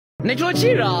Naitwa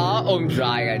Chira, I'm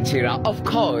Brian Chira. Of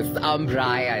course, I'm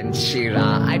Brian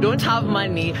Chira. I don't have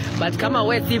money, but kama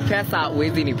we si pesa,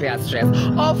 wezi nipea stress.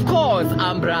 Of course,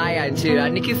 I'm Brian Chira.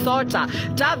 Nikisota,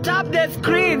 tap the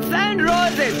screen, send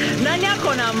roses. Nani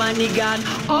ako na money gun?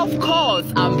 Of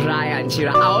course, I'm Brian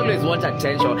Chira. I always want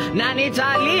attention. Nani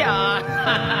Talia.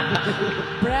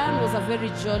 Brian was a very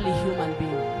jolly human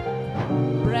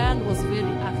being. Brian was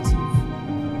very active.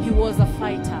 He was a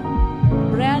fighter.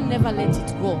 Brian never let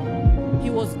it go. He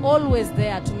was always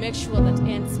there to make sure that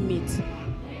ends meet.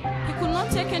 He could not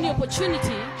take any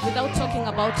opportunity without talking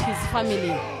about his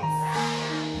family.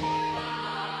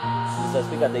 Mr.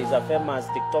 Speaker, there is a famous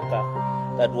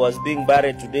TikToker that was being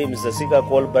buried today, Mr. Speaker,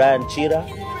 called Brian Chira.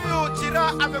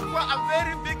 Chira amekuwa a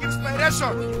very big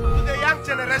inspiration to the young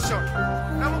generation.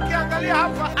 Na mkiangalia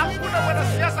hapa, hakuna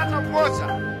mwanasiasa hata mmoja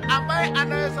ambaye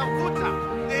anaweza kuta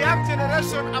the young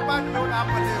generation ambayo tumeona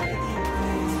hapa leo.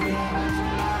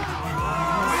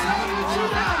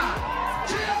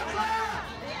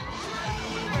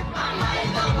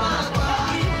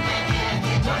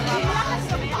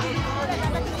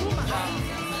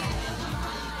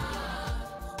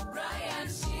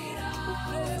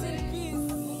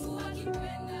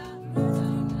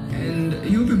 And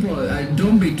you people,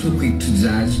 don't be too quick to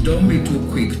judge. Don't be too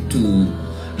quick to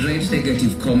write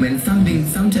negative comments.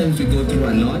 Sometimes we go through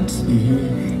a lot.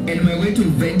 And my way to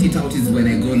vent it out is when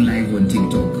I go live on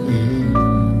TikTok.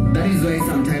 That is why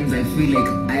sometimes I feel like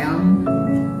I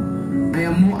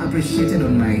am more appreciated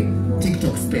on my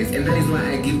TikTok space, and that is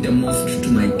why I give the most to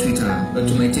my Twitter or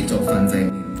to my TikTok fans.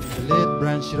 The late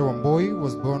Brian Chira Wamboi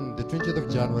was born the 20th of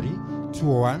January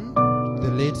 2001. The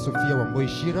late Sophia Wamboi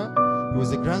Chira. He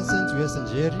was a grandson to Yes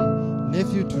Njeri,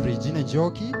 nephew to Regina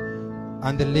Njoki,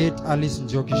 and the late Alice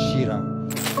Njoki Chira.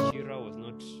 Chira was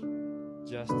not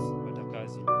just but a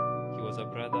cousin. He was a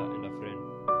brother and a friend.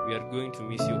 We are going to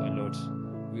miss you a lot.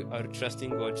 We are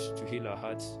trusting God to heal our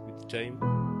hearts with time.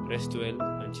 Rest well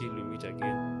until we meet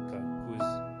again. Kakus.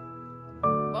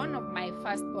 Born of my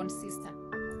firstborn sister.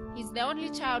 He's the only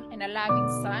child and a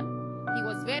loving son. He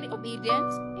was very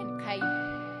obedient and kind.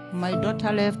 My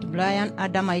daughter left Brian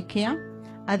under my care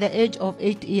at the age of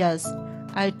 8 years.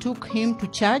 I took him to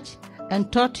church and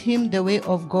taught him the way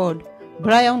of God.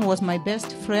 Brian was my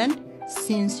best friend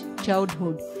since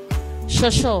childhood.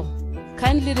 Shosho,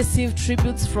 kindly receive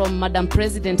tributes from Madam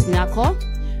President Nyako.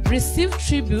 Receive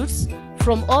tributes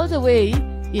from all the way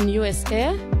in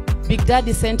USA. Big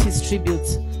Daddy sent his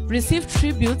tributes. Receive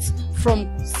tributes from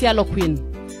Cielo Queen.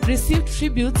 Receive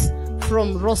tributes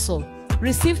from Rosso.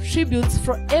 Receive tributes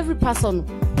from every person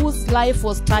whose life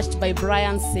was touched by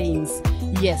Brian's sayings.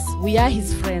 Yes, we are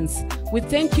his friends. We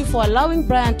thank you for allowing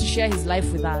Brian to share his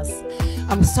life with us.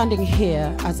 I'm standing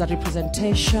here as a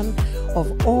representation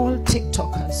of all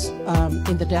TikTokers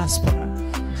in the diaspora.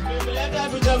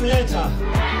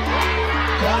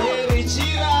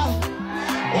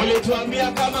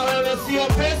 Ulituambia kama wewe sio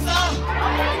pesa,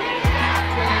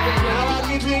 na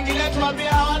kitu kingine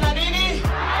tuambia hawana